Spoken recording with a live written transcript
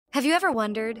Have you ever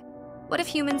wondered, what if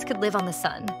humans could live on the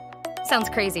sun?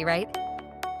 Sounds crazy, right?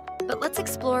 But let's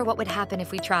explore what would happen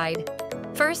if we tried.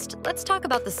 First, let's talk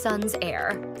about the sun's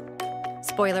air.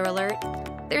 Spoiler alert,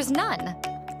 there's none.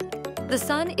 The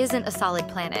sun isn't a solid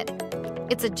planet.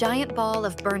 It's a giant ball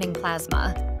of burning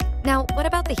plasma. Now, what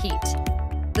about the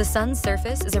heat? The sun's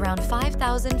surface is around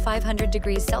 5,500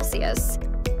 degrees Celsius.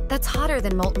 That's hotter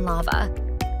than molten lava.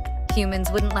 Humans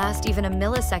wouldn't last even a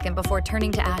millisecond before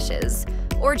turning to ashes,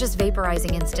 or just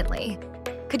vaporizing instantly.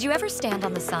 Could you ever stand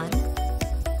on the sun?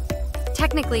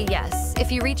 Technically, yes,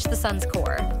 if you reach the sun's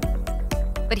core.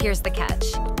 But here's the catch.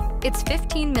 It's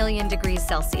 15 million degrees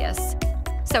Celsius.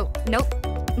 So, nope,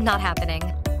 not happening.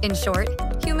 In short,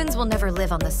 humans will never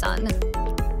live on the sun.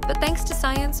 But thanks to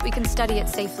science, we can study it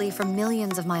safely from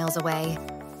millions of miles away.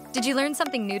 Did you learn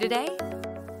something new today?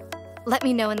 Let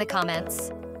me know in the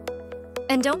comments.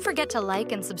 And don't forget to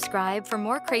like and subscribe for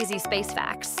more crazy space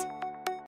facts.